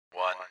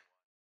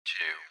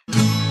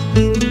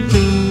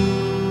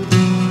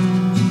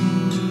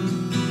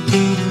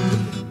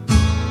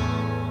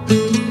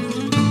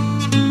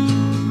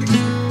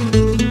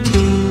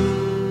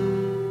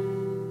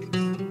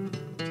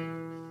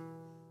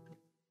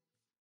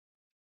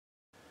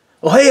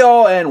Well, hey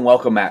y'all, and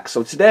welcome back.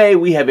 So today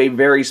we have a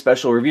very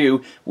special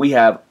review. We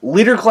have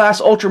Leader Class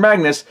Ultra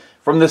Magnus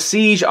from the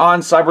Siege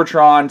on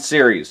Cybertron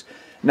series.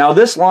 Now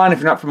this line, if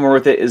you're not familiar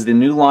with it, is the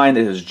new line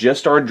that has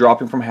just started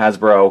dropping from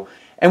Hasbro.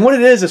 And what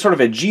it is sort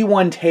of a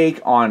G1 take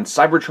on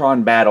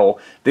Cybertron Battle.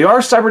 They are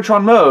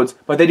Cybertron modes,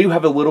 but they do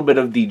have a little bit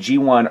of the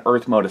G1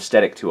 Earth mode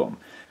aesthetic to them.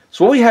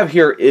 So what we have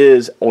here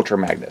is Ultra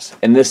Magnus,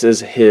 and this is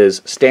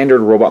his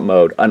standard robot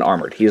mode,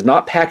 unarmored. He is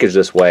not packaged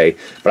this way,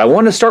 but I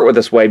wanted to start with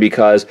this way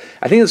because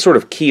I think it's sort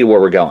of key to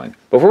where we're going.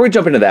 Before we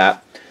jump into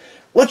that,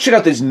 let's check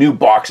out these new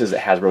boxes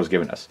that Hasbro's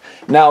given us.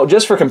 Now,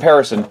 just for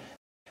comparison,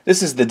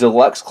 this is the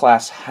Deluxe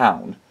Class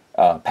Hound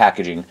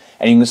packaging,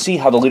 and you can see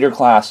how the Leader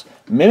Class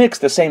mimics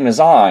the same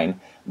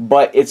design,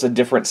 but it's a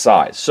different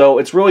size. So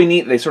it's really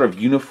neat they sort of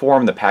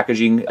uniform the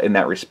packaging in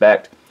that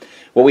respect.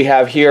 What we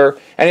have here,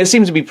 and it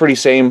seems to be pretty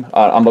same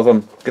on both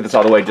of them. Get this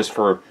out of the way just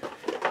for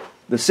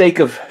the sake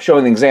of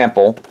showing the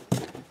example.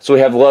 So we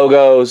have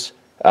logos,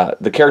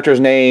 the character's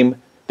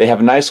name. They have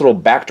a nice little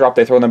backdrop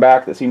they throw in the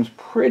back that seems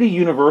pretty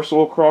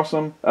universal across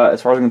them,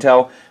 as far as I can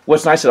tell.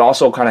 What's nice, it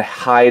also kind of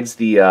hides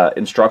the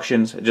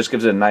instructions. It just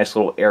gives it a nice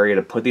little area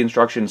to put the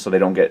instructions so they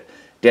don't get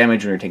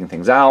damaged when you're taking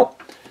things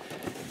out.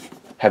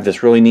 Have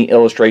this really neat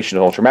illustration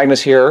of Ultra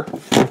Magnus here.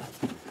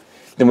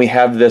 Then we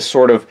have this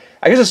sort of,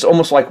 I guess it's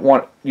almost like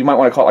you might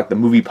want to call it like the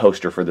movie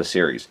poster for the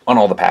series on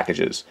all the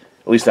packages,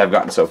 at least I've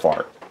gotten so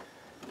far.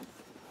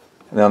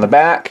 And then on the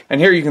back, and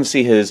here you can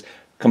see his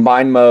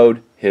combined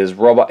mode, his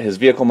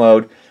vehicle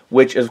mode,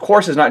 which of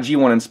course is not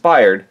G1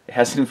 inspired. It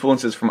has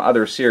influences from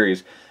other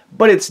series,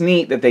 but it's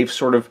neat that they've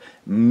sort of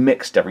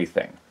mixed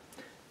everything.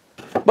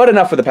 But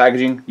enough for the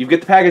packaging. You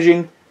get the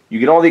packaging, you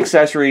get all the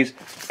accessories,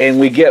 and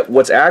we get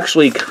what's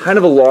actually kind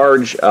of a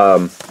large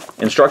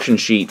instruction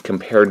sheet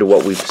compared to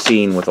what we've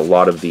seen with a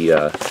lot of the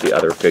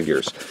other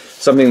figures.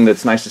 Something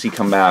that's nice to see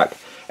come back.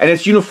 And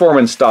it's uniform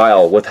in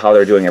style with how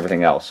they're doing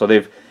everything else. So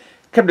they've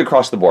kept it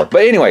across the board.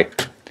 But anyway,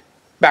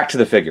 back to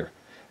the figure.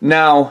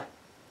 Now,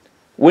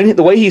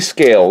 the way he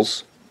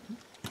scales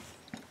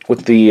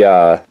with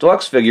the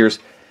deluxe figures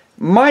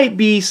might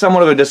be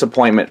somewhat of a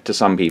disappointment to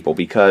some people,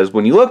 because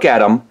when you look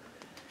at him,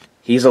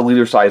 he's a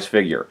leader-sized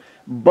figure.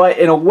 But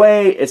in a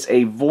way, it's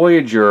a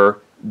Voyager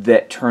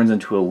that turns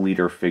into a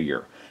leader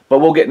figure. But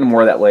we'll get into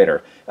more of that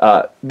later.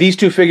 These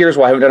two figures,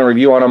 while I haven't done a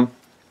review on them,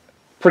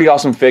 pretty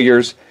awesome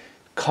figures.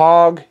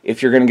 Cog,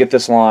 if you're going to get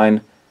this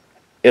line,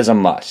 is a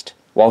must.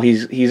 While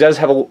he does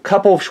have a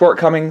couple of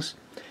shortcomings,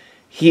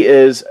 he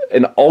is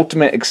an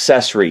ultimate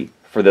accessory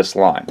for this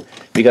line.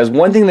 Because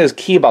one thing that is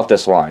key about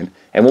this line,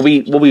 and we'll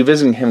be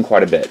visiting him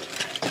quite a bit,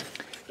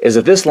 is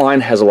that this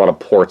line has a lot of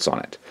ports on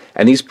it.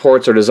 And these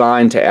ports are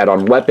designed to add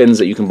on weapons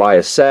that you can buy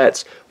as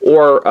sets,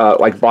 or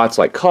like bots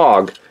like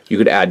Cog, you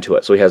could add to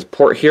it. So he has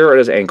port here at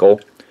his ankle,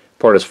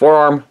 port at his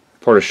forearm,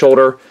 port at his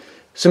shoulder,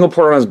 single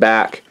port on his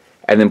back,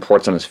 and then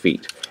ports on his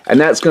feet. And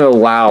that's going to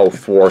allow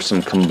for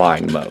some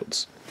combined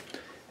modes.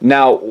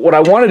 Now, what I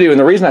want to do, and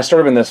the reason I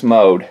started in this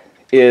mode,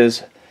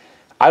 is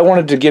I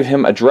wanted to give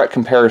him a direct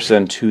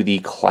comparison to the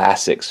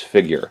Classics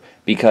figure,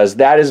 because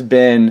that has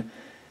been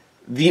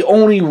the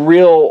only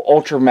real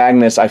Ultra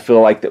Magnus I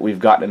feel like that we've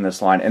gotten in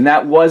this line, and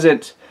that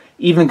wasn't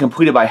even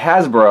completed by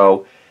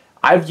Hasbro.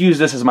 I've used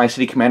this as my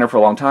city commander for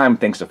a long time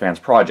thanks to Fans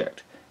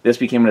Project. This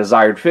became a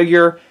desired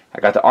figure, I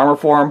got the armor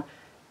for him,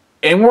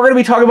 and we're going to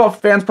be talking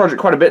about Fans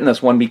Project quite a bit in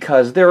this one,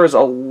 because there is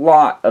a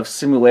lot of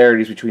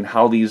similarities between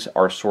how these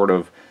are sort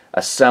of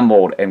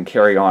assembled and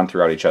carry on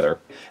throughout each other.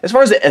 As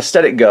far as the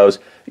aesthetic goes,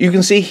 you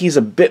can see he's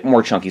a bit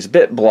more chunky, he's a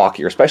bit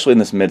blockier, especially in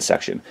this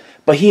midsection.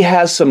 But he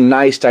has some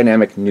nice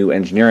dynamic new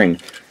engineering.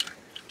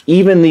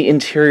 Even the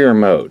interior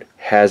mode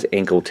has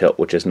ankle tilt,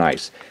 which is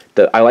nice.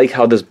 I like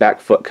how this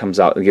back foot comes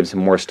out and gives him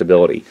more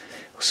stability.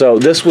 So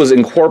this was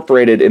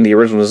incorporated in the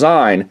original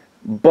design,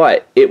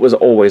 but it was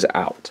always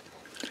out.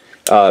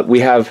 We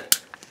have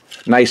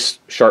nice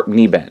sharp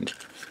knee bend,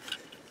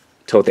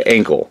 tilt the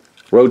ankle,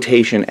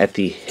 rotation at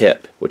the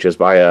hip, which is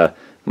by a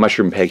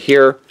mushroom peg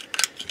here.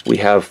 We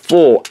have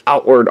full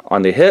outward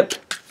on the hip,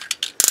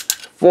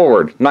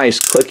 forward, nice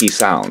clicky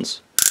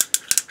sounds.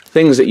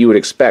 Things that you would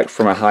expect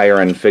from a higher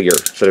end figure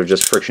instead of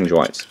just friction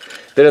joints.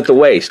 Then at the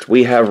waist,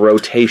 we have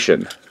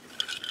rotation.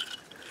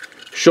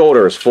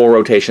 Shoulders, full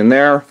rotation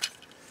there.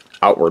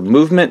 Outward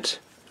movement,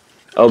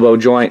 elbow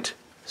joint,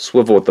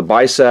 swivel at the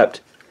bicep,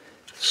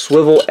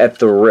 swivel at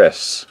the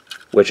wrists,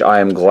 which I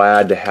am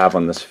glad to have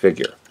on this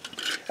figure.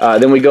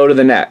 Then we go to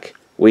the neck.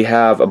 We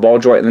have a ball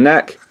joint in the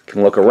neck,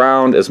 can look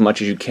around as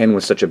much as you can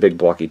with such a big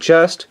blocky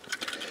chest.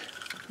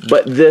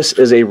 But this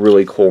is a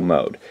really cool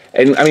mode.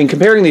 And I mean,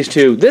 comparing these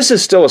two, this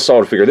is still a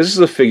solid figure. This is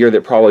a figure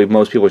that probably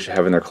most people should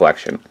have in their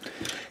collection.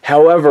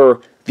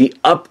 However, the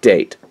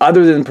update,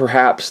 other than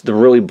perhaps the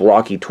really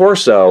blocky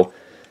torso,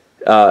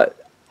 I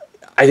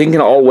think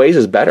in all ways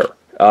is better.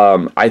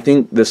 I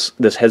think this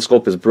head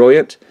sculpt is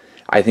brilliant.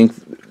 I think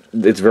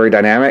it's very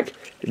dynamic.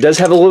 It does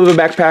have a little bit of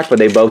a backpack, but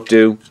they both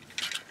do.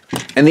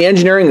 And the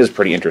engineering is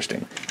pretty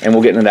interesting, and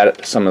we'll get into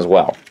that some as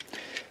well.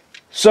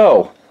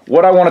 So,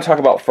 what I want to talk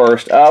about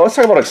first, let's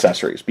talk about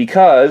accessories,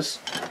 because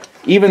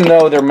even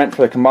though they're meant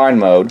for the combined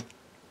mode,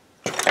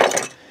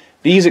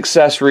 these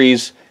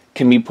accessories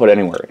can be put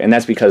anywhere, and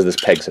that's because of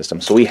this peg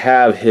system. So we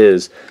have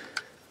his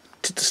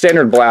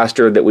standard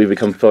blaster that we've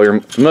become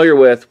familiar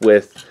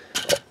with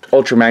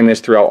Ultra Magnus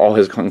throughout all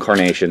his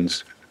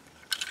incarnations.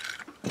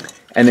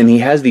 And then he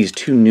has these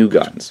two new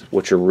guns,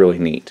 which are really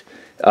neat.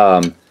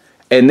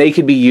 And they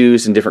could be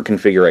used in different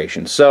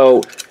configurations.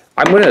 So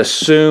I'm going to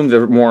assume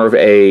they're more of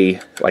a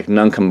like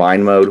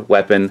non-combined mode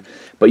weapon,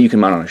 but you can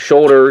mount on his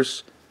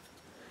shoulders.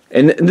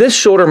 And this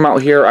shoulder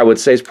mount here, I would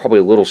say, is probably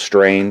a little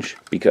strange,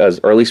 because,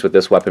 or at least with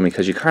this weapon,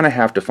 because you kind of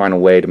have to find a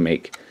way to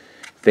make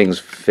things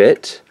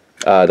fit.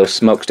 Those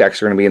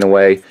smokestacks are going to be in the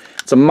way.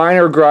 It's a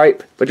minor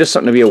gripe, but just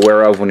something to be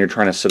aware of when you're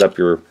trying to set up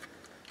your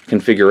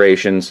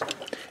configurations.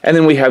 And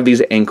then we have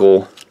these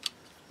ankle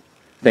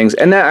things,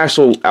 and that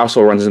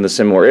also runs into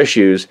similar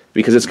issues,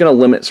 because it's going to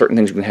limit certain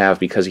things you can have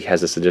because he has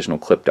this additional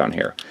clip down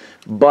here.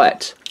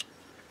 But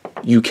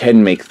you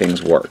can make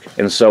things work.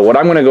 And so what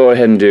I'm going to go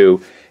ahead and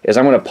do is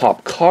I'm going to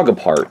pop Cog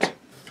apart,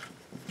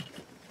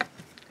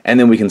 and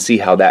then we can see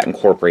how that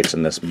incorporates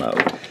in this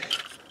mode.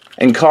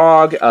 And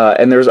Cog,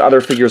 and there's other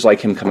figures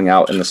like him coming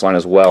out in this line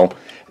as well.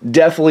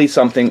 Definitely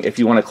something, if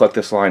you want to collect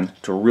this line,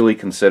 to really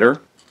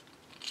consider.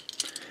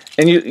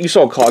 And you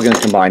saw Cog in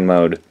his combined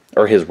mode,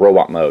 or his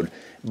robot mode.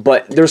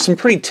 But there's some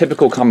pretty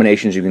typical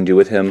combinations you can do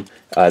with him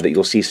that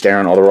you'll see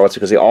standard on all the robots,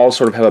 because they all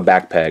sort of have a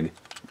back peg.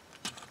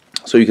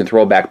 So you can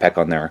throw a backpack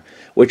on there,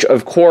 which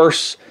of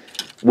course,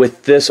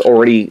 with this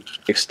already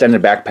extended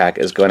backpack,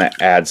 is going to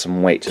add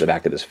some weight to the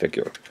back of this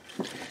figure.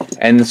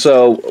 And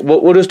so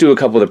we'll just do a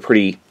couple of the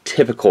pretty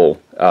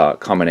typical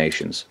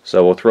combinations.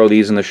 So we'll throw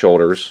these in the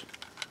shoulders.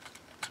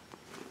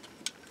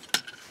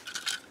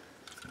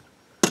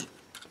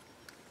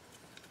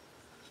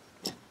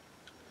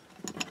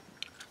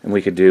 And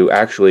we could do,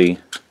 actually,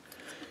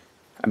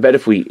 I bet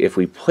if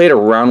we played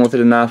around with it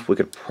enough, we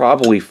could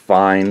probably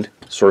find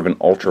sort of an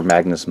Ultra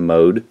Magnus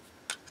mode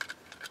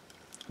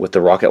with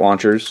the rocket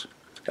launchers.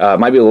 It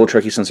might be a little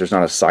tricky since there's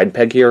not a side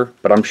peg here,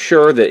 but I'm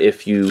sure that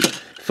if you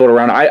fiddle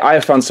around, I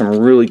have found some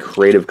really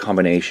creative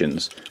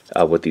combinations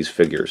with these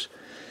figures.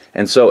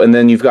 And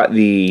then you've got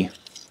the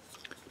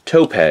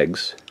toe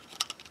pegs.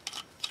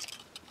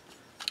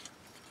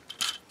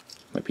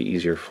 Might be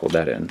easier to fold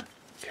that in.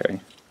 Okay.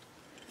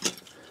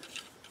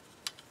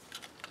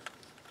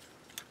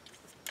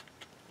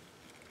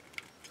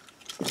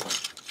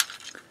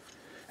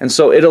 And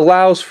so it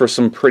allows for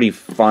some pretty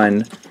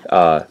fun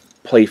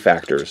play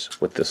factors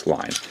with this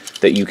line,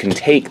 that you can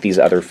take these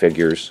other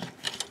figures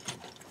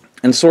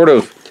and sort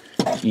of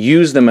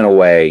use them in a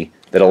way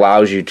that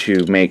allows you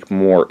to make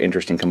more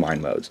interesting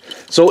combined modes.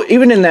 So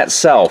even in that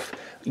self,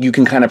 you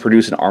can kind of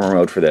produce an armor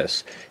mode for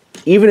this.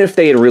 Even if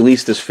they had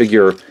released this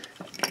figure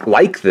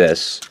like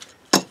this,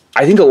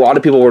 I think a lot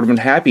of people would have been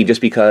happy,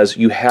 just because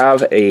you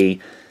have a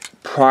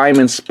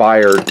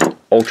Prime-inspired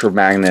Ultra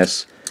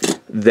Magnus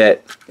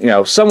that, you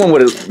know, someone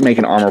would make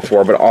an armor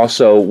for, but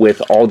also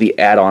with all the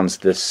add-ons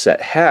this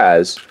set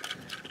has,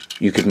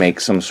 you could make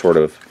some sort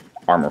of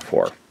armor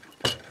for.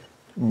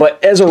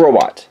 But as a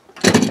robot,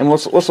 and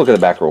let's look at the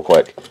back real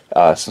quick,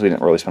 since we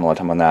didn't really spend a lot of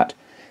time on that.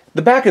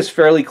 The back is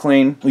fairly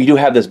clean. We do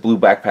have this blue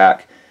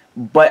backpack,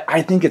 but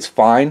I think it's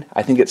fine.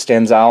 I think it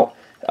stands out.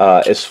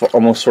 It's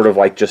almost sort of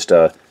like just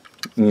a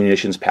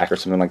munitions pack or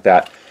something like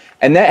that.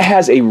 And that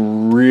has a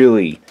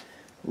really,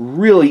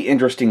 really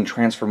interesting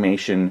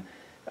transformation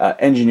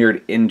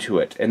engineered into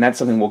it, and that's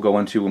something we'll go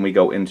into when we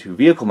go into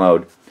vehicle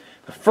mode.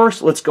 But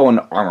first, let's go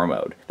into armor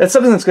mode. That's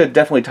something that's going to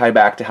definitely tie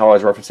back to how I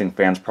was referencing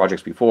fans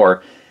projects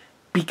before,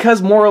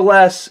 because more or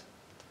less,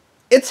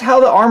 it's how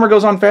the armor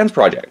goes on fans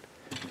project.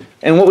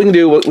 And what we can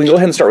do, we can go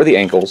ahead and start with the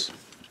ankles,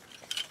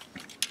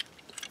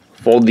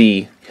 fold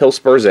the heel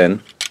spurs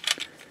in,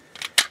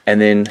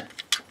 and then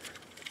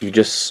you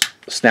just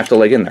snap the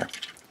leg in there.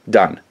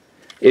 Done.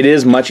 It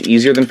is much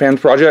easier than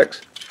fans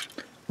projects,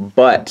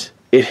 but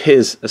it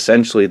is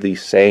essentially the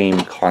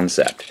same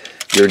concept.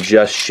 You're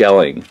just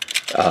shelling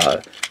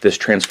this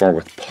transformer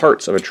with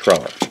parts of a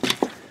trailer.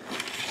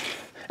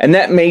 And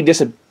that may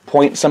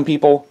disappoint some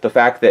people, the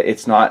fact that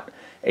it's not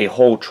a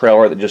whole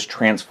trailer that just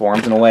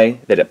transforms in a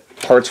way, that it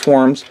parts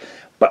forms,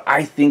 but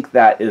I think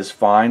that is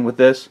fine with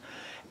this.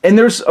 And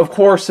there's, of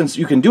course, since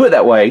you can do it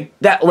that way,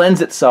 that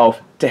lends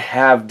itself to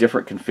have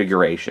different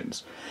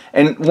configurations.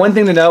 And one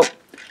thing to note,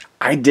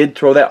 I did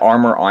throw that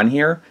armor on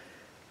here.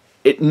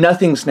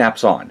 Nothing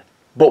snaps on.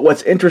 But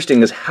what's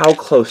interesting is how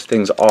close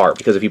things are,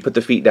 because if you put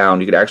the feet down,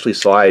 you could actually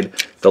slide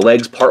the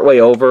legs partway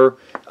over.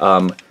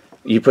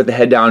 You put the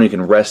head down, you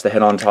can rest the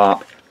head on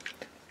top.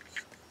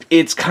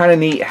 It's kind of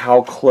neat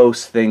how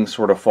close things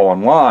sort of fall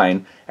in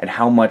line and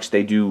how much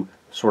they do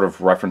sort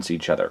of reference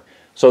each other.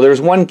 So there's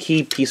one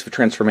key piece of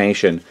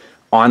transformation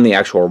on the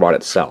actual robot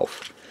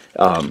itself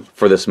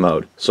for this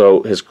mode.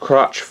 So his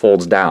crotch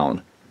folds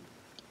down,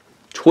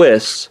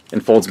 twists,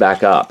 and folds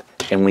back up.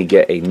 and we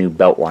get a new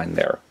belt line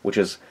there, which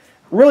is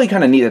really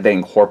kind of neat that they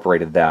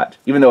incorporated that.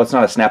 Even though it's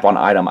not a snap-on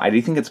item, I do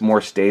think it's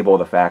more stable,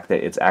 the fact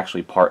that it's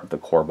actually part of the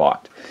core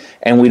bot.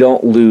 And we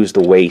don't lose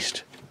the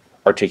waist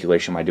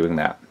articulation by doing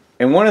that.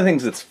 And one of the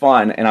things that's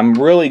fun, and I'm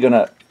really going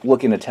to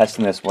look into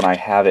testing this when I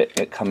have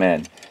it come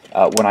in,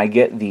 when I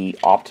get the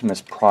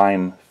Optimus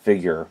Prime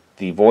figure,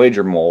 the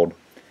Voyager mold,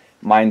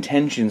 my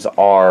intentions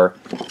are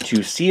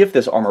to see if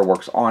this armor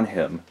works on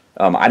him.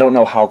 I don't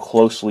know how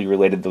closely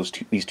related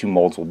these two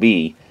molds will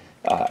be.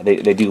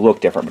 They do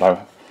look different, but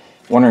I'm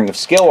wondering if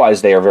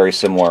scale-wise they are very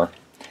similar,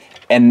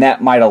 and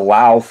that might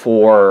allow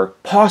for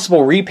possible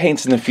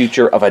repaints in the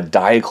future of a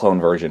Diaclone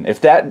version.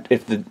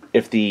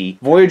 If the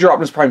Voyager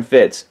Optimus Prime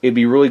fits, it'd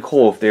be really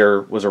cool if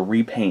there was a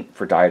repaint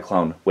for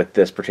Diaclone with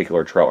this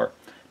particular trailer.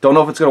 Don't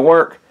know if it's going to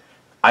work.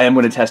 I am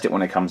going to test it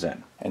when it comes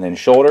in. And then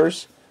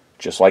shoulders,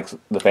 just like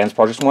the Fans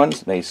Project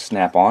ones, they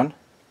snap on.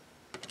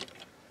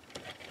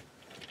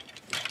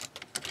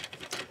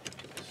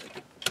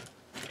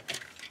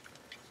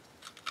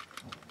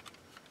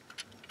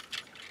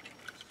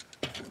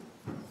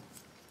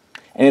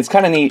 And it's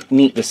kind of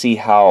neat to see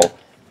how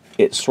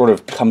it sort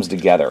of comes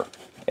together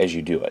as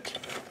you do it.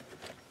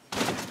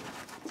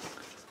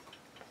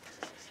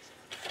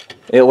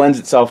 It lends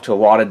itself to a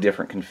lot of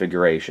different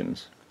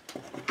configurations.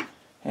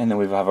 And then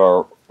we have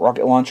our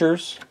rocket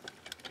launchers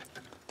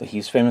that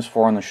he's famous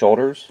for on the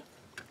shoulders.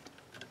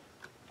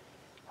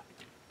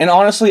 And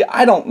honestly,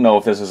 I don't know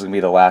if this is going to be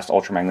the last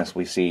Ultra Magnus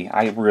we see.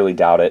 I really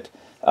doubt it.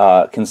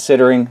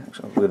 Considering,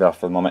 I'll leave that off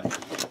for the moment.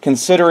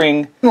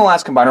 Considering the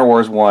last Combiner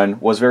Wars one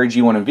was very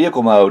G1 in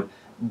vehicle mode,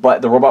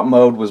 but the robot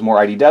mode was more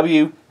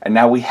IDW, and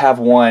now we have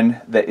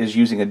one that is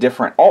using a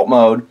different alt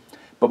mode,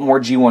 but more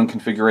G1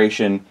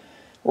 configuration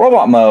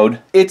robot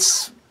mode.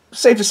 It's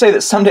safe to say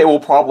that someday we'll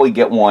probably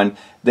get one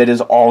that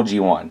is all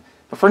G1.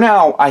 But for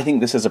now, I think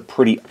this is a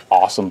pretty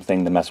awesome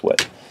thing to mess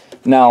with.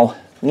 Now,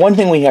 one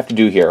thing we have to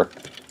do here,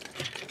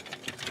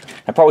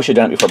 I probably should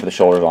have done it before I put the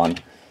shoulders on,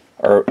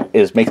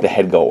 is make the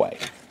head go away.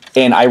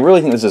 And I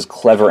really think this is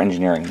clever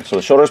engineering. So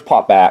the shoulders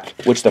pop back,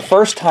 which the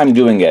first time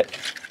doing it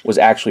was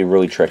actually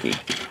really tricky.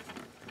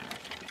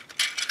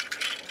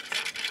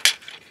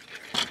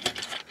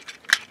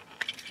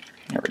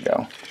 There we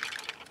go.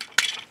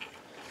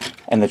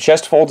 And the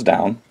chest folds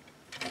down,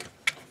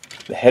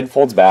 the head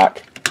folds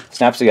back,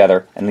 snaps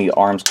together, and the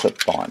arms clip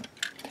on.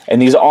 And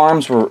these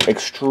arms were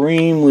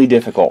extremely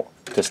difficult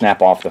to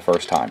snap off the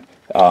first time.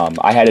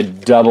 I had to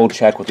double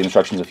check with the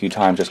instructions a few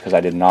times just because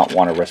I did not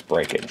want to risk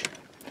breakage.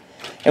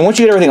 And once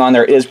you get everything on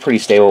there, it is pretty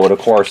stable, but of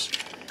course,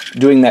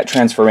 doing that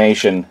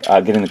transformation,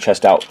 getting the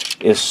chest out,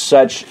 is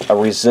such a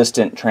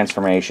resistant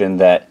transformation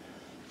that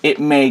it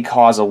may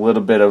cause a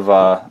little bit of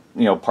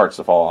parts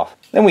to fall off.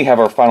 Then we have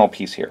our final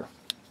piece here.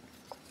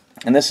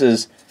 And this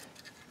is,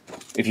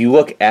 if you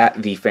look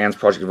at the Fans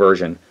Project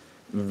version,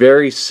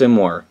 very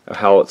similar to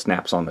how it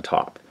snaps on the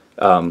top.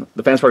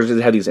 The Fans Project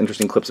did have these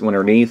interesting clips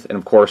underneath, and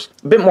of course,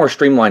 a bit more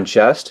streamlined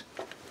chest,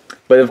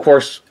 but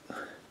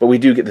we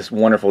do get this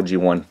wonderful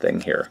G1 thing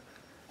here.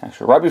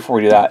 Actually, right before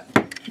we do that,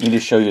 I need to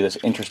show you this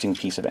interesting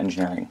piece of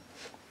engineering.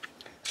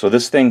 So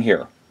this thing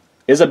here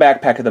is a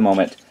backpack at the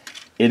moment.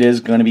 It is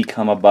going to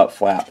become a butt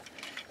flap.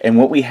 And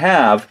what we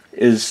have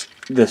is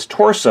this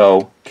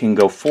torso can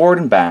go forward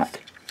and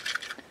back,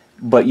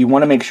 but you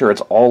want to make sure it's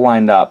all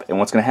lined up, and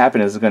what's going to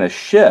happen is it's going to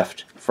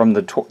shift from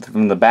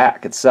the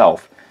back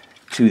itself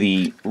to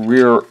the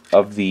rear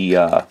of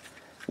the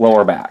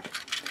lower back.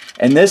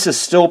 And this is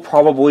still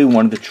probably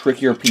one of the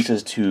trickier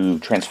pieces to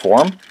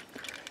transform.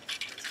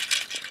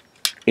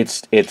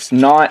 It's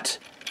not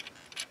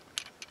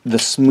the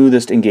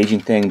smoothest engaging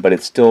thing, but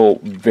it's still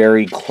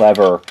very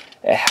clever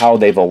at how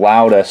they've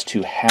allowed us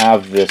to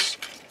have this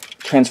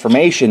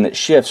transformation that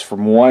shifts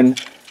from one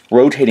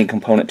rotating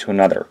component to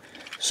another.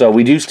 So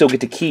we do still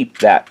get to keep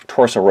that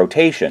torso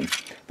rotation,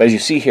 but as you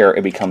see here,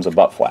 it becomes a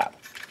butt flap.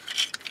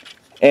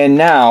 And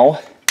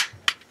now,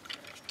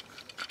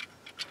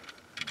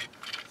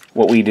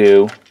 what we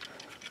do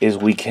is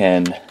we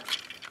can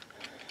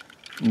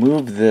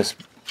move this,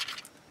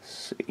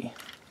 let's see.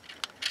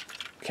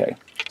 Okay,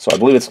 so I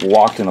believe it's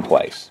locked into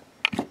place.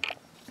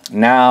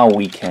 Now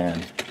we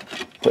can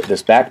put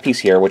this back piece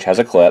here, which has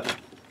a clip,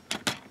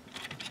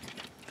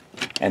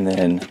 and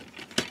then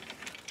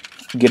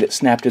get it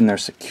snapped in there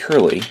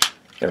securely.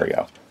 There we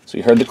go. So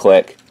you heard the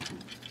click.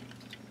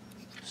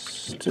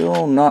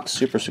 Still not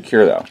super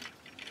secure though.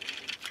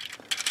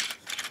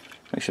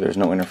 Make sure there's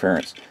no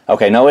interference.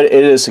 Okay, no, it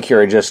is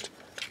secure. It just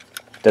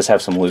does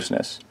have some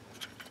looseness.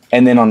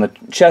 And then on the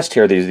chest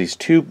here, there's these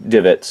two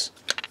divots,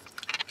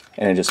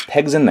 and it just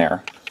pegs in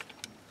there.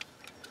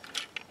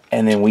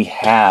 And then we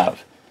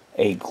have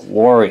a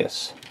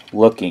glorious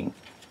looking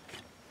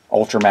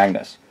Ultra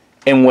Magnus.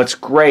 And what's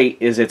great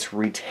is it's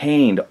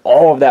retained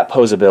all of that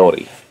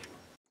posability.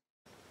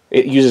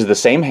 It uses the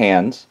same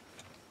hands.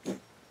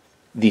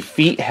 The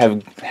feet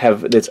have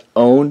its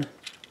own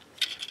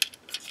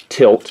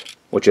tilt,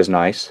 which is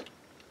nice.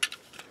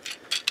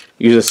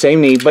 Use the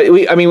same knee, but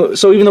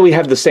so even though we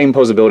have the same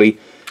posability,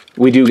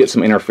 we do get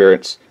some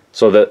interference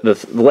So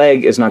the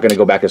leg is not going to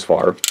go back as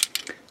far.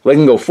 Leg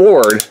can go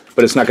forward,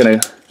 but it's not going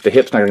to, the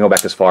hip's not going to go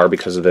back as far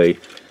because of the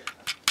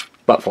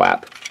butt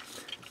flap.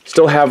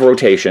 Still have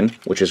rotation,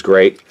 which is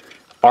great.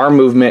 Arm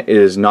movement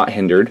is not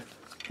hindered,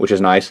 which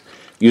is nice.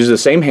 Uses the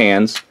same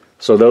hands,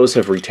 so those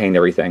have retained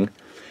everything.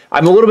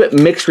 I'm a little bit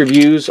mixed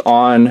reviews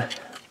on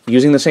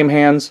using the same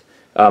hands.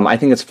 I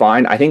think it's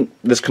fine. I think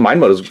this combined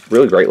mode is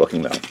really great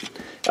looking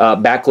though.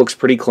 Back looks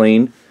pretty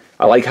clean.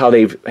 I like how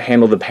they've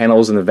handled the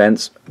panels and the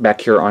vents back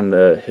here on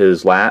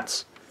his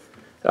lats.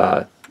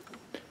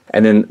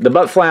 And then the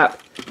butt flap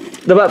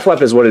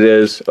is what it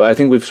is. I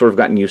think we've sort of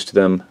gotten used to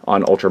them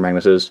on Ultra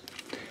Magnuses.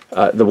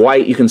 The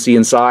white you can see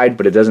inside,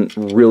 but it doesn't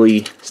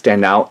really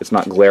stand out. It's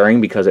not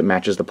glaring because it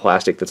matches the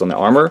plastic that's on the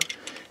armor.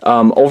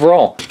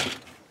 Overall,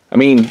 I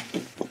mean,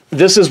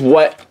 this is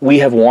what we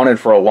have wanted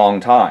for a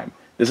long time.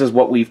 This is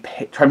what we've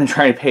been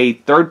trying to pay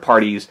third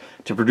parties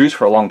to produce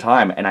for a long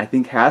time, and I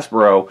think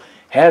Hasbro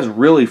has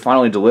really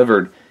finally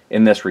delivered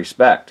in this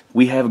respect.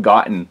 We have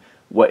gotten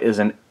what is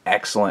an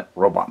excellent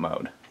robot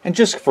mode. And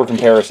just for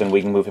comparison,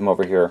 we can move him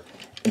over here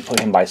and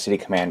put him by City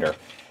Commander.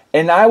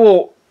 And I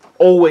will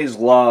always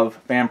love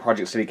Fan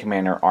Project City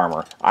Commander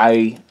armor.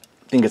 I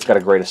think it's got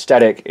a great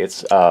aesthetic.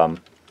 It's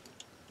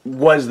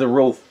was the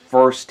real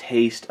first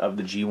taste of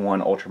the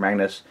G1 Ultra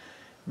Magnus.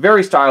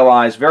 Very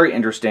stylized, very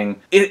interesting.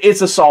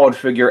 It's a solid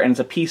figure, and it's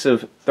a piece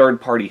of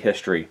third-party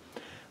history.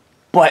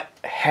 But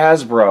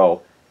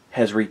Hasbro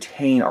has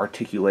retained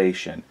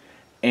articulation.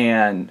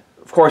 And,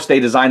 of course, they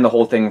designed the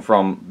whole thing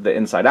from the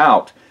inside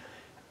out.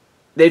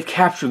 They've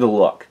captured the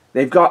look.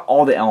 They've got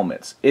all the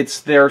elements. It's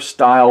their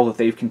style that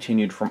they've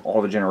continued from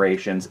all the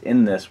generations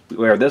in this,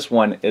 where this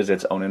one is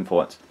its own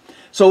influence.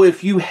 So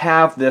if you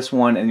have this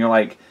one and you're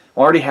like,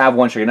 well, I already have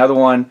one, should I get another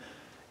one?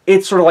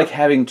 It's sort of like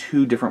having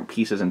two different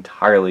pieces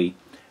entirely,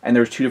 and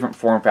there's two different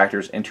form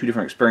factors and two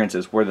different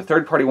experiences, where the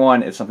third-party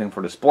one is something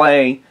for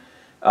display.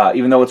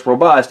 Even though it's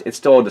robust, it's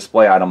still a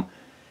display item.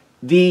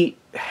 The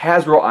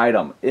Hasbro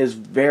item is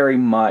very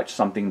much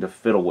something to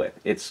fiddle with.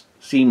 It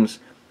seems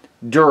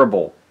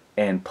durable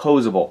and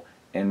posable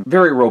and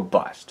very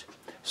robust.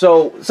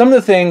 So some of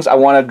the things I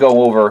want to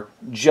go over,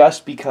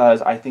 just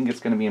because I think it's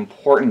going to be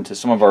important to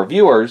some of our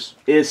viewers,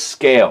 is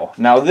scale.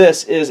 Now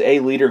this is a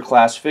leader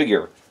class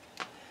figure,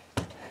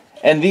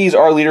 and these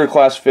are leader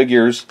class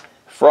figures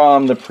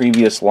from the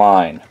previous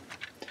line,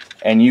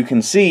 and you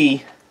can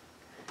see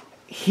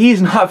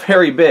he's not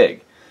very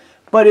big.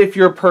 But if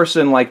you're a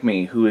person like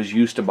me who is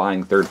used to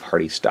buying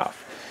third-party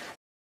stuff,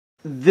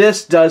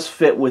 this does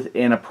fit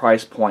within a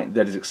price point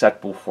that is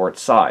acceptable for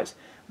its size,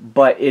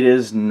 but it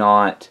is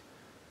not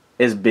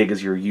as big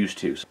as you're used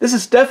to. So this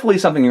is definitely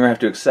something you're going to have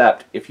to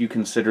accept if you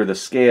consider the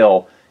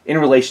scale in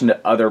relation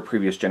to other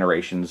previous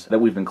generations that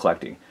we've been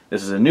collecting.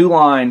 This is a new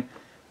line.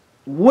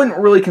 Wouldn't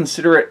really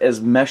consider it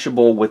as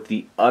meshable with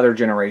the other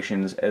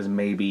generations as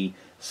maybe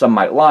some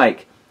might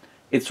like.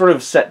 It's sort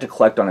of set to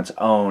collect on its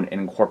own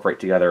and incorporate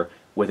together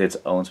with its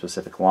own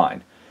specific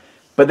line.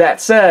 But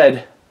that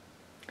said,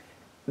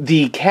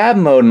 the cab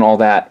mode and all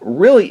that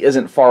really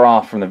isn't far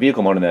off from the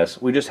vehicle mode in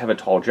this. We just have a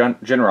tall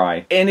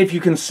Genrai. And if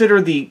you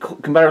consider the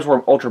Combatter's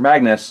War Ultra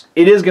Magnus,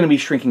 it is going to be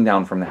shrinking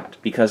down from that,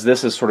 because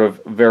this is sort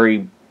of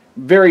very,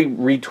 very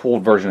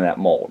retooled version of that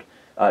mold,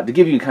 to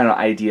give you kind of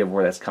an idea of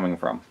where that's coming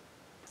from.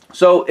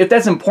 So if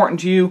that's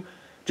important to you,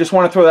 just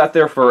want to throw that out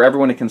there for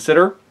everyone to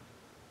consider.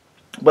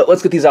 But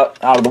let's get these out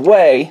of the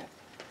way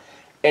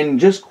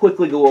and just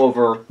quickly go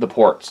over the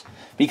ports,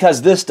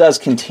 because this does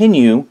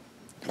continue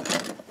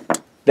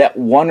that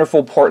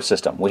wonderful port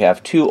system. We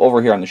have two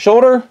over here on the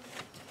shoulder.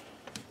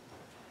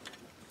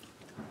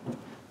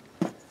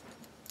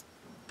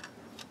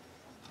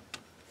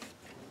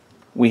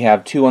 We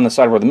have two on the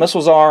side where the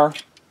missiles are.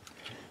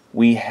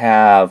 We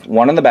have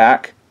one on the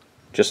back,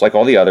 just like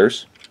all the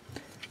others.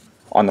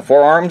 On the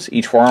forearms,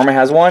 each forearm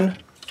has one.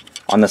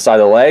 On the side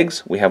of the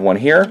legs, we have one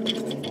here.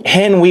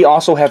 And we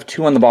also have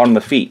two on the bottom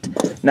of the feet.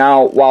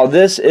 Now, while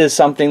this is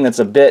something that's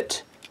a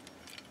bit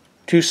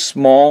too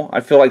small,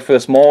 I feel like, for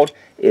this mold,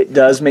 it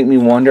does make me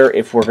wonder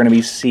if we're going to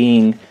be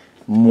seeing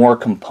more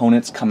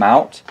components come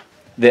out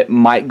that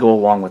might go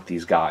along with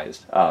these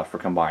guys for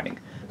combining.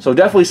 So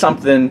definitely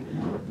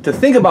something to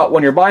think about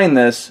when you're buying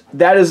this.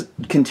 That is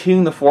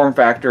continuing the form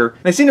factor.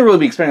 And they seem to really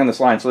be expanding on this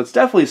line, so it's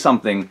definitely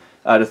something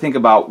to think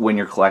about when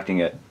you're collecting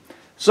it.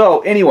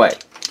 So anyway,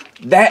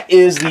 that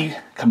is the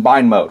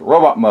combined mode,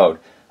 robot mode,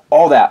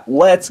 all that.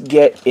 Let's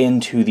get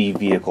into the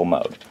vehicle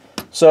mode.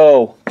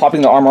 So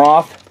popping the armor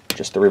off,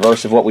 just the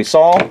reverse of what we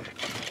saw.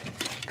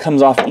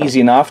 Comes off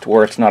easy enough to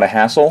where it's not a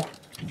hassle.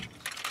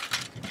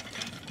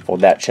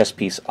 Fold that chest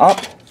piece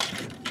up,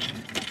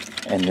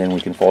 and then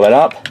we can fold that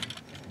up,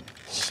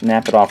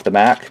 snap it off the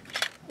back,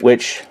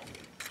 which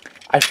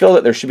I feel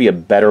that there should be a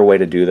better way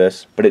to do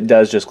this, but it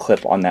does just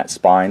clip on that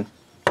spine.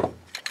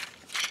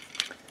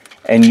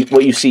 And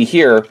what you see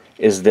here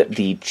is that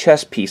the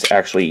chest piece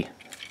actually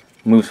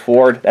moves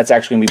forward. That's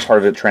actually going to be part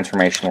of the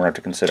transformation we're going to have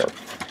to consider.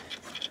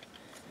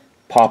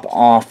 Pop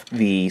off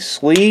the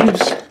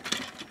sleeves.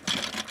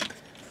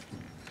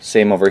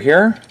 Same over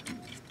here.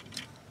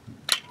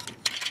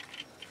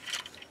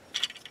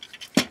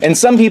 And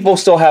some people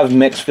still have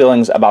mixed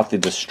feelings about the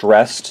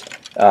distressed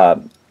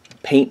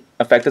paint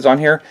effect that's on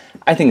here.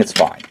 I think it's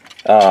fine.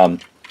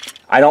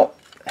 I don't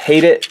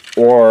hate it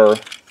or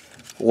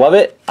love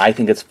it. I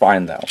think it's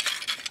fine though.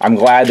 I'm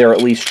glad they're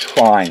at least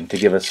trying to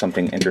give us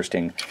something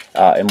interesting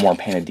and more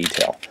painted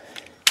detail.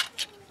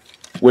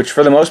 Which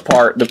for the most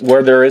part,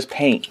 where there is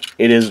paint,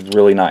 it is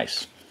really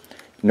nice.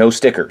 No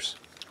stickers.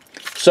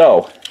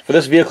 So, for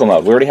this vehicle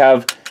mode, we already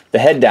have the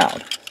head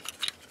down.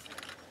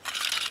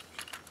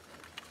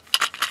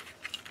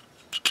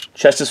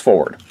 Chest is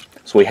forward.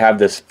 So we have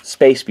this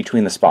space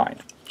between the spine.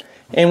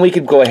 And we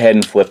could go ahead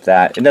and flip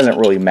that. It doesn't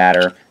really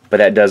matter, but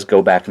that does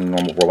go back in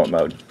normal robot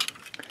mode.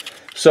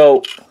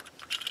 So,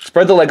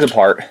 spread the legs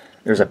apart.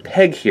 There's a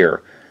peg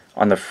here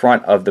on the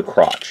front of the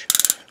crotch.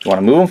 You want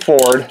to move them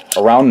forward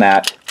around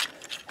that,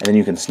 and then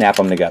you can snap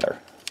them together.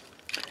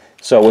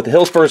 So with the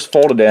heel spurs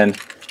folded in,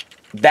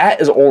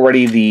 that is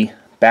already the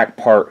back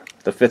part,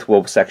 the fifth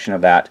wheel section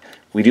of that.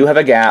 We do have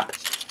a gap.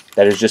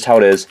 That is just how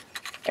it is.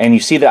 And you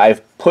see that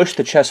I've pushed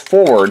the chest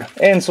forward,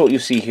 and so what you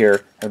see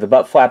here, I have the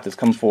butt flap that's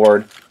come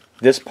forward.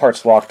 This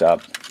part's locked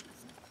up.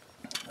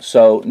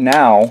 So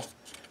now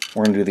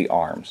we're going to do the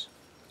arms.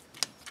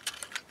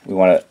 We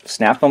want to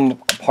snap them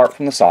apart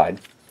from the side.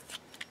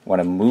 We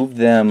want to move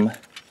them,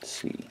 let's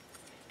see,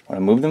 I want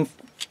to move them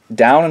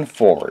down and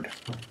forward.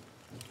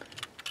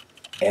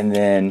 And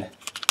then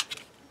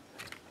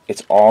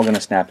it's all going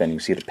to snap in. You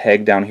see the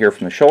peg down here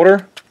from the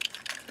shoulder.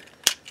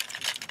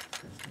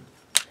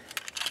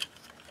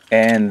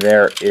 And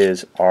there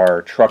is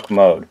our truck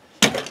mode,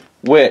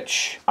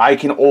 which I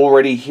can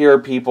already hear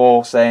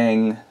people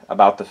saying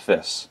about the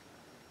fists.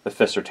 The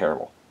fists are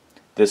terrible.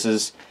 This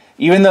is,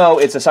 even though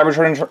it's a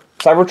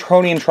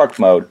Cybertronian truck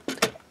mode,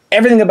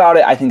 everything about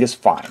it I think is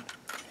fine.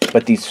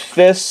 But these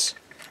fists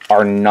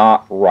are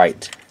not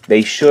right.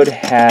 They should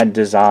have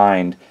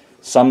designed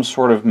some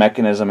sort of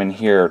mechanism in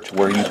here to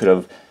where you could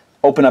have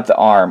opened up the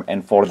arm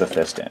and folded the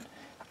fist in.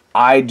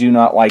 I do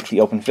not like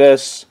the open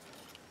fists.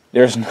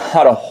 There's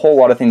not a whole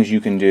lot of things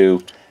you can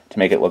do to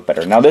make it look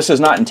better. Now this is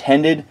not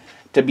intended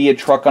to be a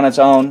truck on its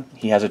own.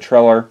 He has a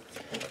trailer,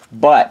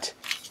 but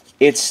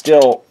it's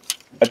still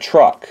a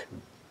truck.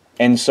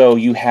 And so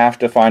you have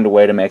to find a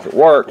way to make it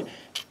work.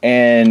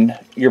 And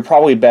your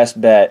probably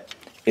best bet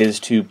is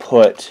to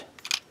put,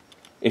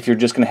 if you're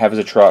just going to have it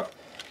as a truck,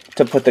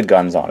 to put the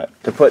guns on it.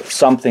 To put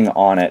something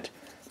on it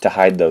to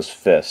hide those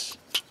fists,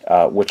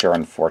 which are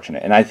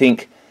unfortunate. And I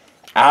think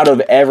out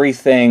of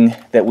everything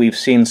that we've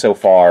seen so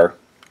far,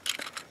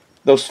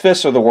 those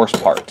fists are the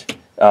worst part.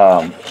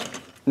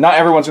 Not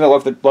everyone's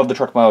going to love the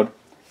truck mode.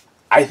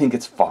 I think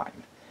it's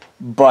fine.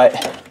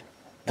 But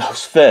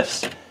those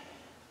fists,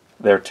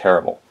 they're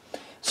terrible.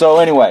 So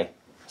anyway,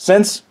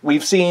 since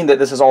we've seen that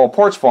this is all a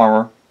porch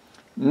former,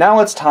 now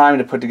it's time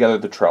to put together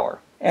the trailer.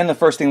 And the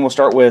first thing we'll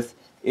start with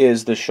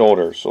is the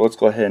shoulders. So let's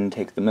go ahead and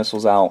take the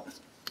missiles out.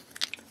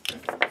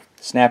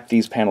 Snap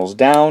these panels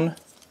down.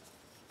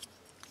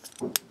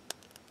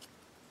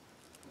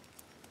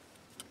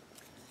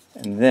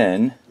 And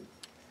then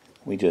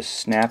we just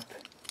snap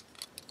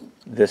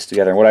this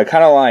together. And what I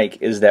kind of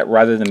like is that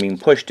rather than being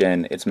pushed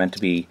in, it's meant to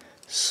be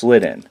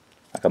slid in,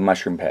 like a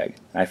mushroom peg.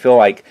 And I feel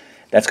like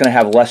that's going to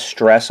have less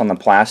stress on the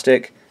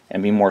plastic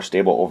and be more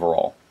stable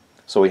overall.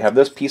 So we have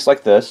this piece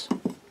like this.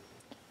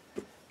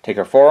 Take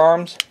our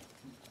forearms,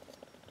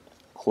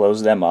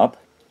 close them up.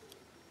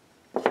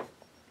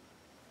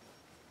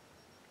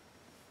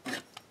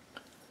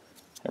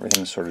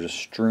 Everything's sort of just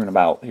strewn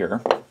about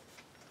here.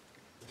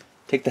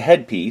 Take the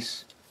head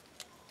piece.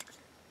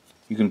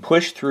 You can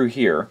push through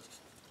here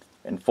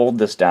and fold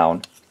this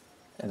down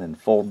and then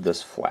fold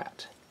this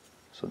flat.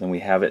 So then we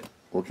have it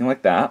looking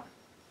like that.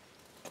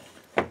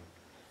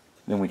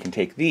 Then we can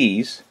take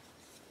these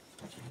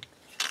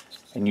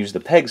and use the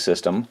peg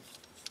system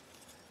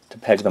to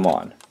peg them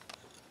on.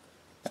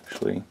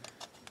 Actually,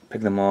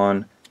 peg them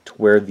on to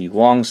where the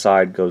long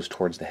side goes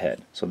towards the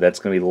head. So that's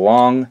going to be the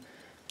long,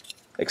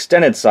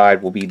 extended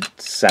side will be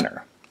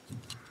center.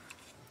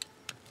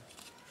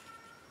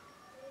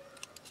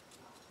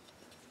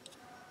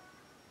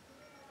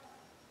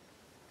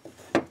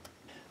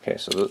 Okay,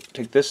 so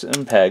take this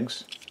in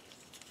pegs,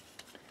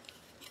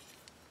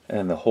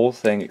 and the whole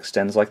thing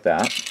extends like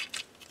that,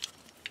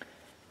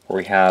 where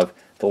we have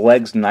the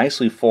legs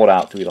nicely fold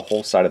out to be the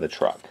whole side of the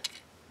truck.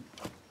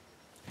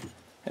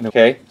 And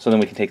okay, so then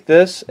we can take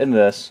this, and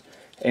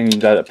you've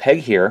got a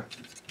peg here,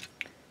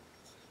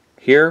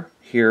 here,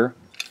 here,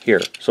 here.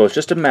 So it's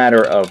just a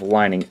matter of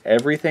lining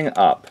everything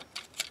up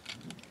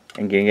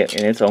and getting it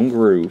in its own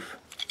groove,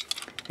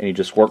 and you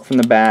just work from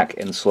the back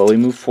and slowly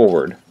move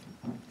forward.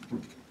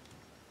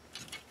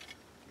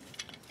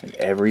 And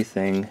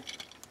everything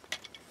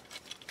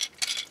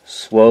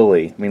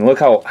slowly. I mean, look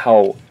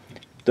how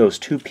those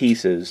two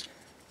pieces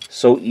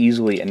so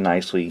easily and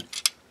nicely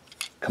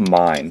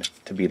combined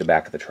to be the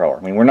back of the trailer.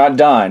 I mean, we're not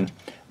done,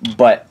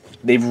 but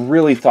they've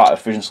really thought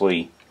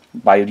efficiently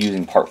by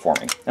using part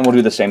forming. And we'll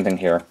do the same thing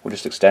here. We'll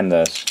just extend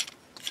this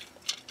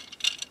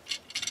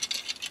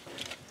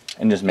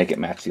and just make it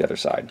match the other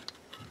side.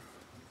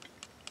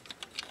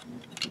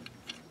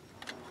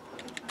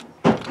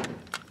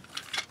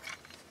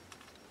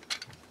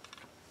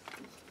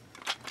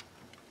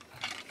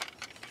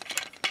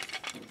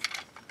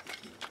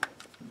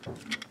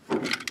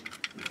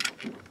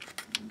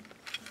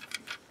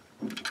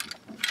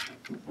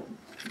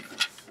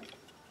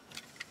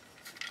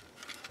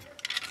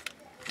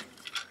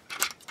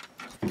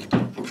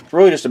 It's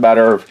really just a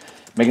matter of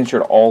making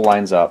sure it all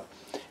lines up.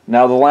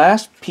 Now the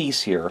last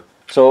piece here,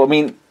 so I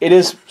mean, it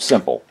is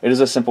simple. It is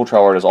a simple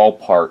trailer. It is all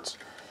parts.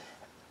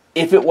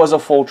 If it was a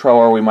full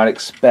trailer, we might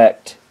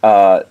expect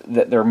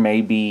that there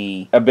may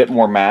be a bit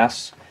more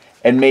mass,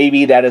 and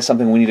maybe that is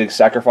something we need to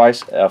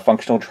sacrifice, a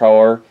functional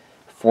trailer,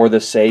 for the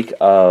sake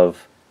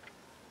of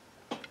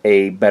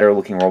a better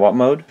looking robot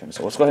mode.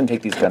 So let's go ahead and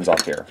take these guns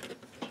off here,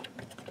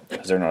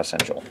 because they're not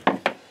essential.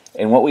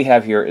 And what we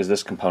have here is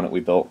this component we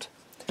built,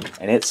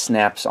 and it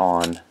snaps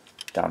on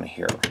down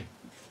here.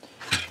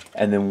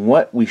 And then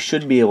what we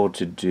should be able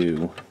to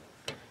do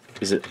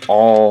is it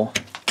all...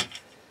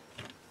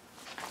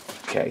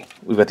 Okay,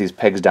 we've got these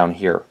pegs down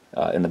here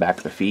in the back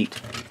of the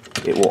feet.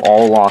 It will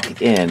all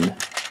lock in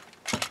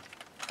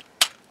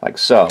like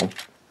so.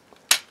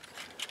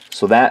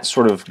 So that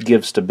sort of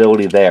gives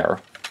stability there.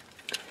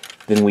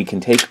 Then we can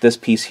take this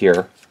piece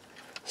here,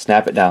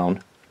 snap it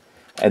down,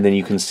 and then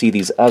you can see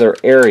these other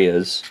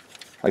areas,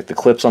 like the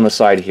clips on the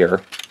side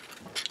here.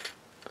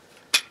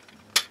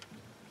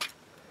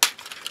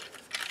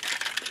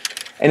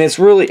 And it's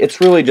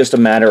really just a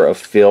matter of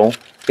feel.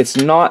 It's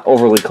not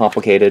overly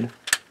complicated.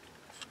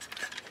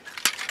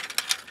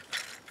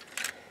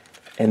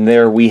 And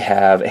there we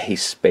have a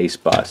space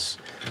bus.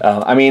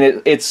 I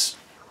mean, it's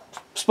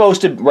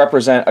supposed to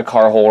represent a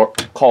call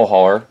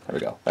hauler. There we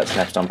go. That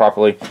snaps down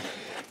properly.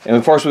 And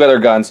of course, we got our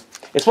guns.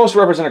 It's supposed to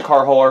represent a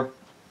car hauler,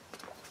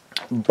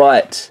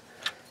 but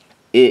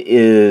it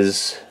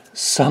is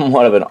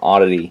somewhat of an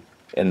oddity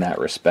in that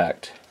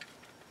respect.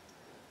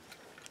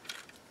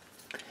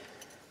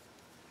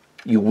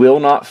 You will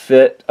not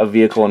fit a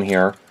vehicle in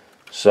here,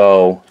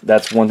 so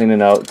that's one thing to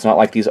note. It's not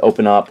like these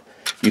open up.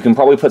 You can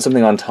probably put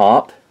something on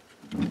top,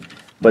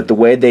 but the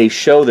way they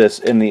show this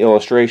in the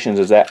illustrations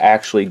is that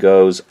actually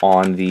goes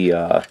on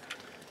the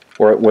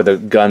where the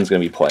gun's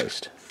going to be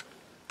placed.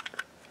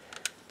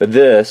 But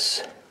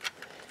this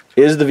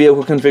is the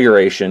vehicle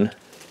configuration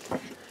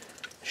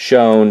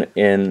shown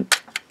in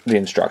the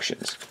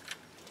instructions.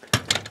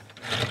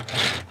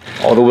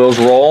 All the wheels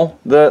roll.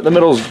 The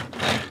middle's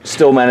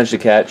still managed to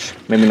catch,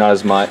 maybe not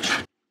as much.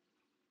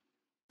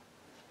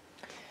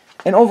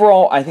 And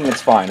overall, I think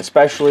it's fine,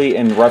 especially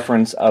in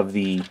reference of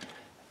the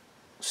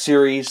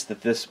series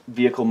that this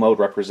vehicle mode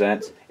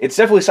represents. It's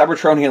definitely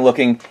Cybertronian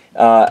looking.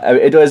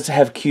 It does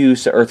have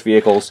cues to Earth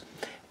vehicles.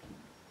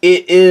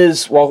 It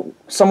is, well,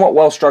 somewhat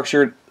well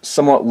structured,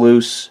 somewhat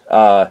loose.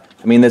 I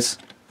mean, this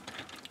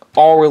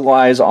all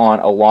relies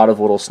on a lot of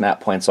little snap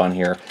points on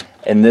here,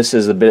 and this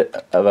is a bit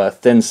of a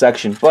thin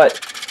section,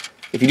 but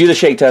if you do the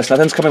shake test,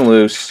 nothing's coming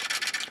loose.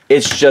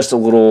 It's just a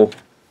little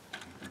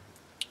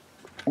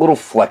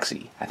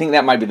flexy. I think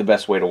that might be the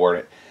best way to word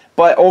it.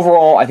 But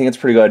overall, I think it's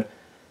pretty good.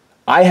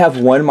 I have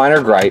one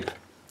minor gripe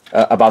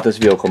about this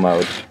vehicle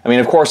mode. I mean,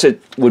 of course,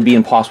 it would be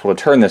impossible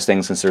to turn this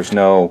thing since there's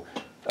no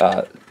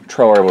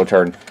trailer able to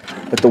turn.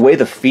 But the way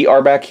the feet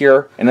are back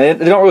here, and they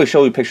don't really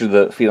show you pictures of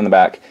the feet on the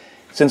back,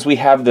 since we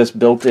have this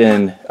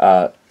built-in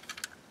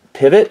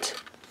pivot,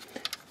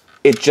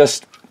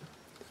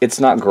 it's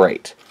not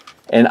great.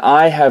 And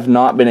I have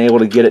not been able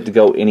to get it to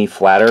go any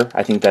flatter.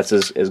 I think that's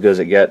as good as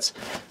it gets.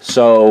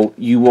 So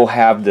you will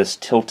have this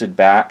tilted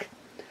back.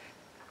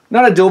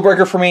 Not a deal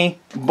breaker for me,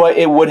 but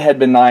it would have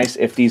been nice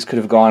if these could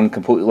have gone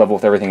completely level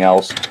with everything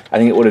else. I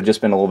think it would have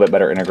just been a little bit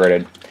better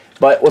integrated.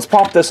 But let's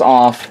pop this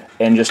off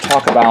and just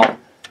talk about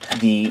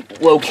the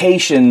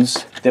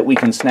locations that we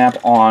can snap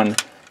on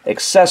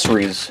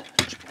accessories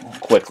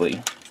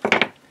quickly.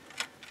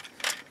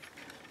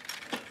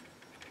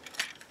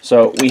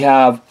 So we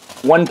have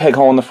one peg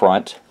hole in the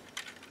front.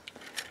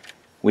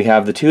 We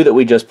have the two that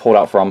we just pulled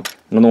out from.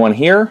 Another one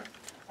here,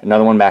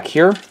 another one back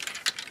here.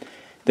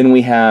 Then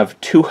we have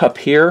two up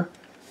here.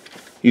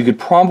 You could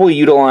probably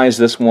utilize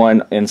this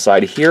one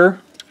inside here.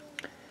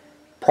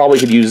 Probably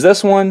could use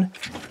this one.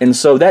 And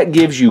so that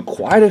gives you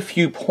quite a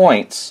few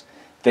points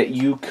that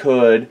you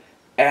could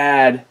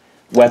add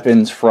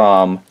weapons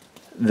from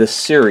the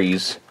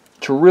series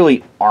to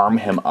really arm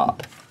him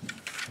up.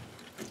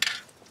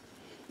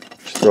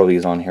 Just throw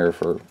these on here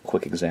for a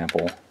quick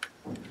example.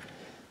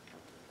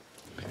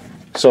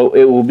 So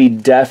it will be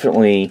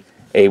definitely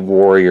a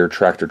warrior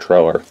tractor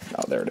trailer.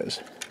 Oh, there it is.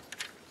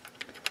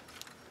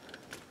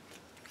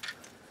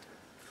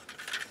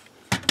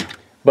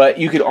 But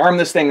you could arm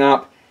this thing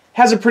up.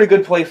 Has a pretty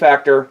good play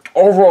factor.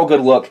 Overall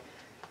good look.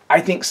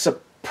 I think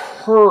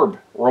superb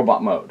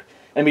robot mode.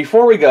 And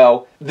before we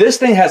go, this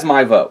thing has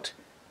my vote.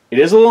 It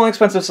is a little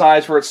expensive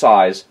size for its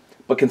size,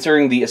 but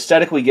considering the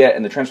aesthetic we get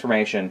and the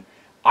transformation,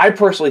 I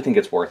personally think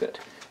it's worth it.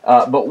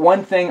 But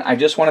one thing I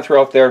just want to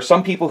throw out there,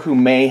 some people who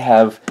may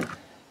have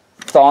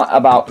thought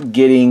about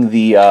getting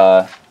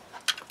the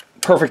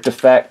Perfect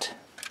Effect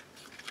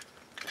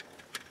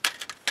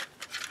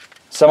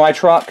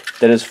semi-truck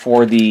that is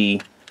for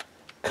the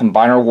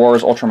Combiner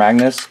Wars Ultra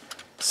Magnus,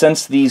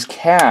 since these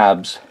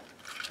cabs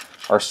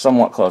are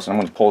somewhat close, and I'm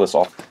going to pull this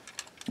off.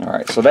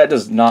 Alright, so that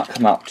does not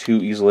come out too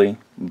easily,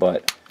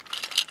 but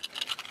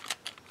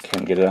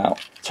can get it out.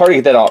 It's hard to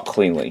get that out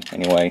cleanly,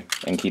 anyway,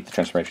 and keep the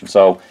transformation.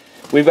 So,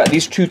 we've got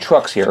these two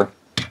trucks here.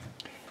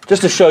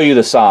 just to show you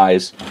the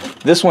size,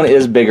 this one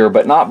is bigger,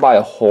 but not by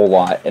a whole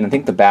lot, and I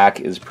think the back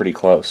is pretty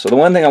close. So the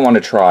one thing I want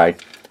to try,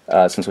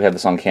 since we have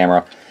this on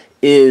camera,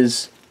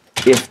 is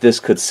if this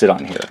could sit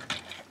on here.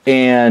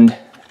 And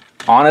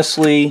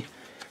honestly,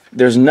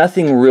 there's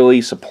nothing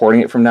really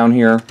supporting it from down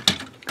here,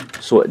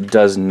 so it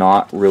does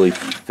not really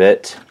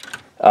fit.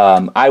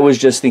 I was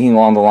just thinking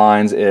along the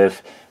lines,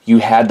 if you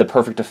had the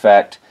perfect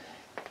effect,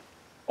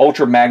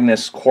 Ultra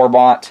Magnus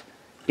Corebot,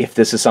 if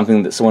this is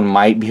something that someone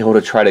might be able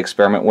to try to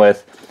experiment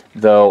with,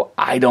 though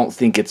I don't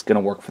think it's going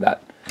to work for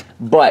that.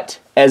 But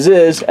as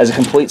is, as a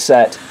complete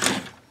set,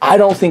 I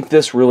don't think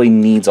this really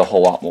needs a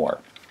whole lot more.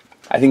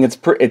 I think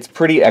it's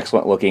pretty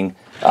excellent looking.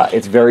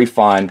 It's very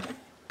fun.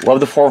 Love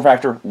the form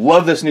factor.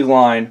 Love this new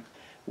line.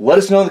 Let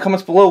us know in the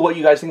comments below what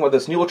you guys think about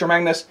this new Ultra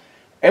Magnus,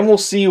 and we'll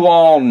see you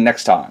all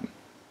next time.